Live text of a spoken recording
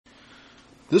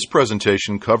This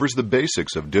presentation covers the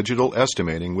basics of digital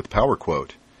estimating with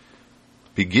PowerQuote.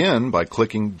 Begin by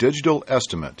clicking Digital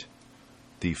Estimate.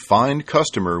 The Find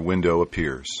Customer window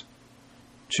appears.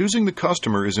 Choosing the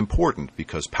customer is important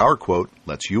because PowerQuote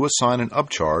lets you assign an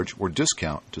upcharge or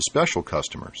discount to special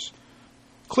customers.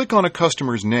 Click on a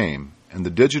customer's name and the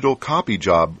Digital Copy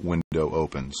Job window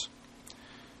opens.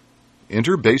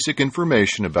 Enter basic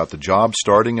information about the job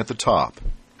starting at the top.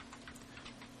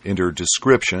 Enter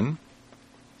description,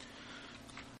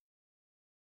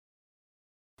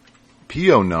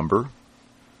 PO number,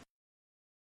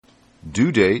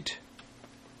 due date,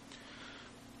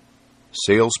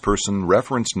 salesperson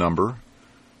reference number,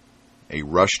 a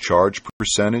rush charge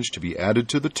percentage to be added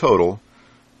to the total,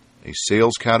 a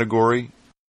sales category,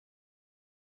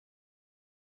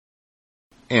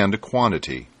 and a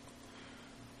quantity.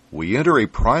 We enter a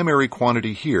primary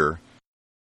quantity here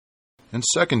and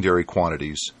secondary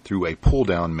quantities through a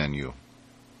pull-down menu.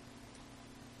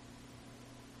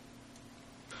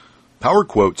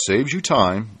 PowerQuote saves you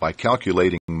time by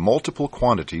calculating multiple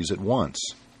quantities at once.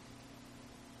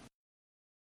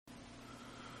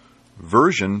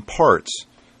 Version parts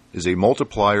is a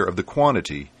multiplier of the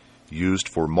quantity used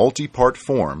for multi-part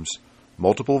forms,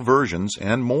 multiple versions,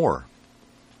 and more.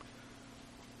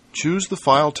 Choose the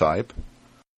file type,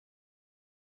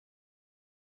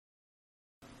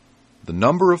 the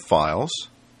number of files,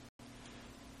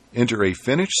 enter a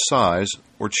finished size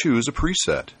or choose a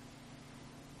preset.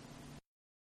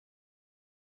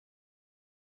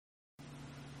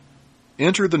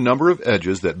 Enter the number of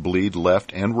edges that bleed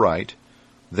left and right,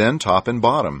 then top and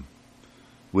bottom.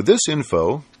 With this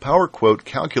info, PowerQuote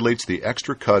calculates the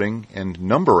extra cutting and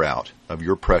number out of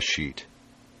your press sheet.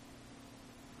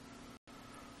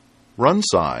 Run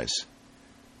size.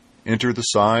 Enter the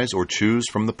size or choose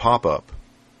from the pop-up.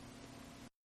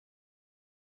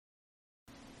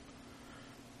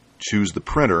 Choose the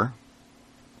printer.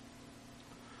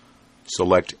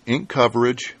 Select ink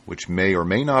coverage, which may or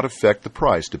may not affect the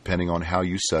price depending on how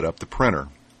you set up the printer.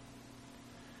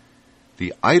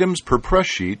 The items per press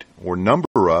sheet or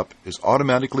number up is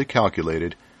automatically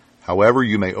calculated, however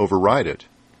you may override it.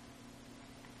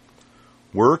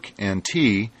 Work and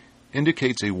T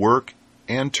indicates a work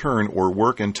and turn or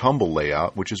work and tumble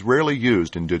layout, which is rarely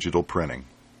used in digital printing.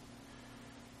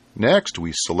 Next,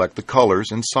 we select the colors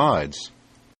and sides.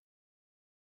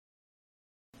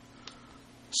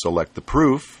 Select the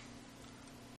proof,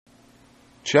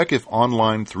 check if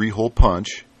online 3-hole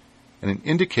punch, and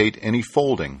indicate any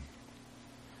folding.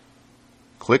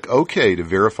 Click OK to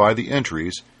verify the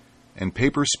entries, and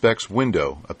Paper Specs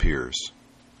window appears.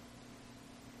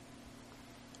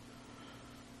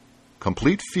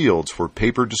 Complete fields for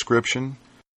paper description,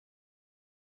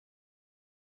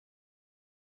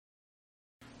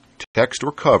 text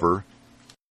or cover,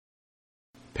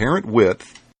 parent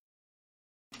width,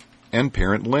 and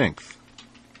parent length.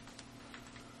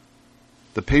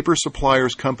 The paper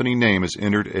supplier's company name is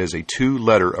entered as a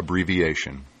 2-letter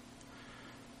abbreviation.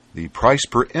 The price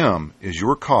per M is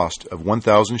your cost of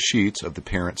 1,000 sheets of the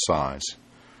parent size.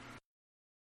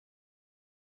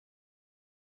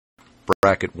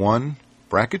 Bracket 1,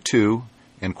 Bracket 2,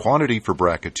 and quantity for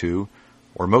Bracket 2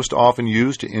 are most often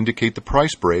used to indicate the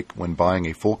price break when buying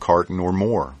a full carton or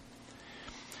more.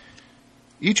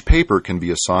 Each paper can be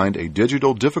assigned a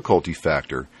digital difficulty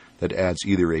factor that adds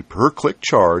either a per-click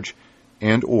charge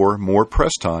and/or more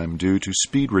press time due to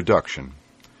speed reduction.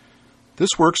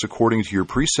 This works according to your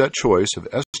preset choice of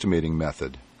estimating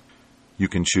method. You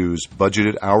can choose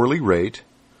budgeted hourly rate,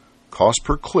 cost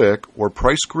per click, or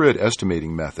price grid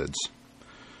estimating methods.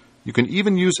 You can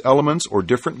even use elements or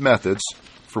different methods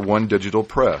for one digital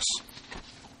press.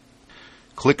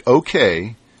 Click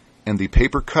OK, and the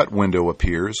paper cut window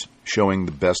appears, showing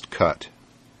the best cut.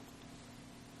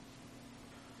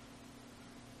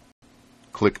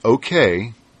 Click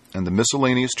OK, and the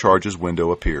miscellaneous charges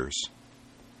window appears.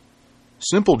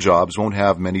 Simple jobs won't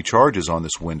have many charges on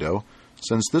this window,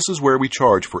 since this is where we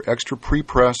charge for extra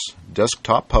pre-press,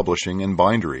 desktop publishing, and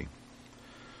bindery.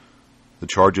 The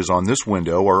charges on this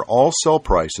window are all sell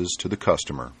prices to the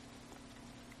customer.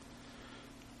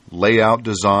 Layout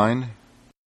design,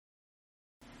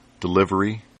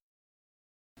 delivery,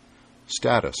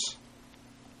 status.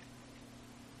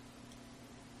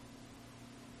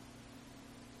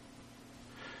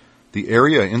 The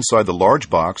area inside the large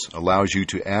box allows you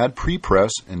to add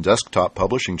pre-press and desktop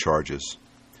publishing charges.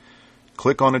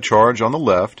 Click on a charge on the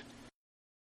left,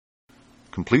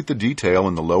 complete the detail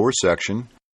in the lower section,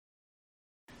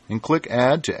 and click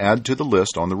Add to add to the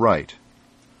list on the right.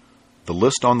 The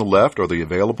list on the left are the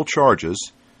available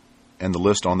charges, and the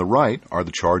list on the right are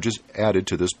the charges added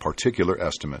to this particular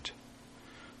estimate.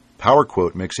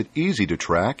 PowerQuote makes it easy to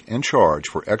track and charge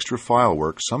for extra file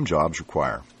work some jobs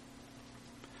require.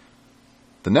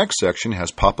 The next section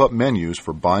has pop-up menus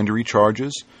for bindery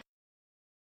charges,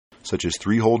 such as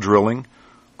 3-hole drilling,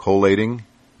 collating,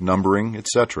 numbering,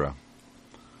 etc.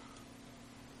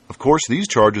 Of course, these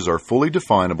charges are fully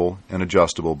definable and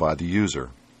adjustable by the user.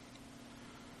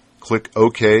 Click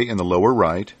OK in the lower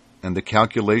right, and the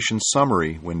Calculation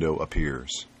Summary window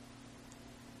appears.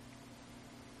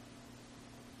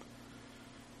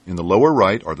 In the lower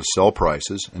right are the sell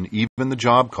prices and even the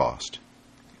job cost.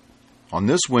 On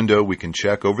this window, we can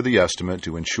check over the estimate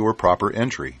to ensure proper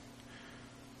entry.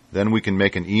 Then we can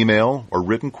make an email or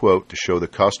written quote to show the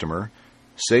customer,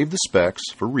 save the specs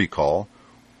for recall,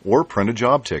 or print a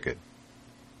job ticket.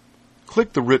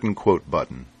 Click the Written Quote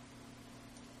button.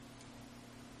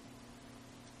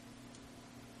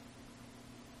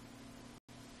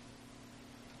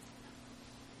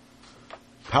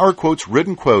 PowerQuote's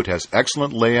written quote has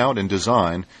excellent layout and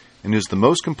design and is the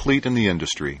most complete in the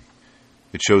industry.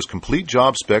 It shows complete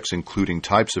job specs including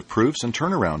types of proofs and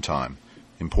turnaround time,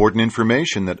 important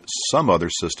information that some other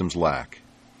systems lack.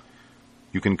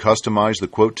 You can customize the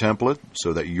quote template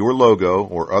so that your logo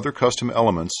or other custom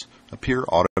elements appear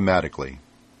automatically.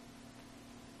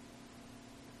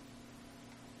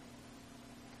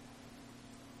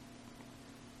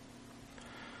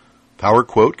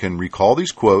 PowerQuote can recall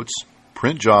these quotes,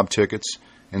 print job tickets,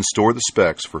 and store the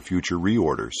specs for future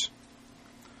reorders.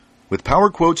 With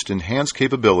PowerQuote's Enhanced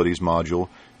Capabilities module,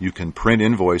 you can print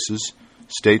invoices,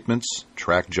 statements,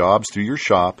 track jobs through your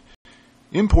shop,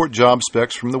 import job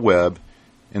specs from the web,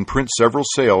 and print several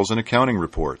sales and accounting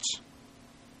reports.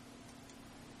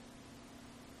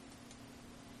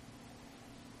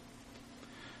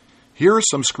 Here are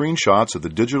some screenshots of the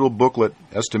digital booklet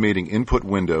estimating input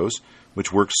windows,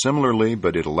 which works similarly,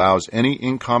 but it allows any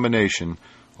ink combination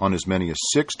on as many as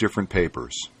 6 different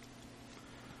papers.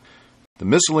 The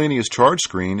miscellaneous charge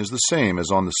screen is the same as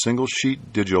on the single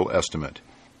sheet digital estimate,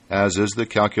 as is the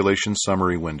Calculation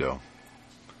Summary window.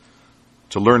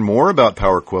 To learn more about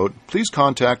PowerQuote, please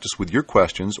contact us with your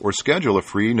questions or schedule a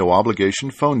free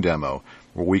no-obligation phone demo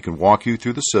where we can walk you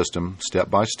through the system step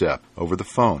by step over the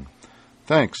phone.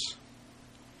 Thanks.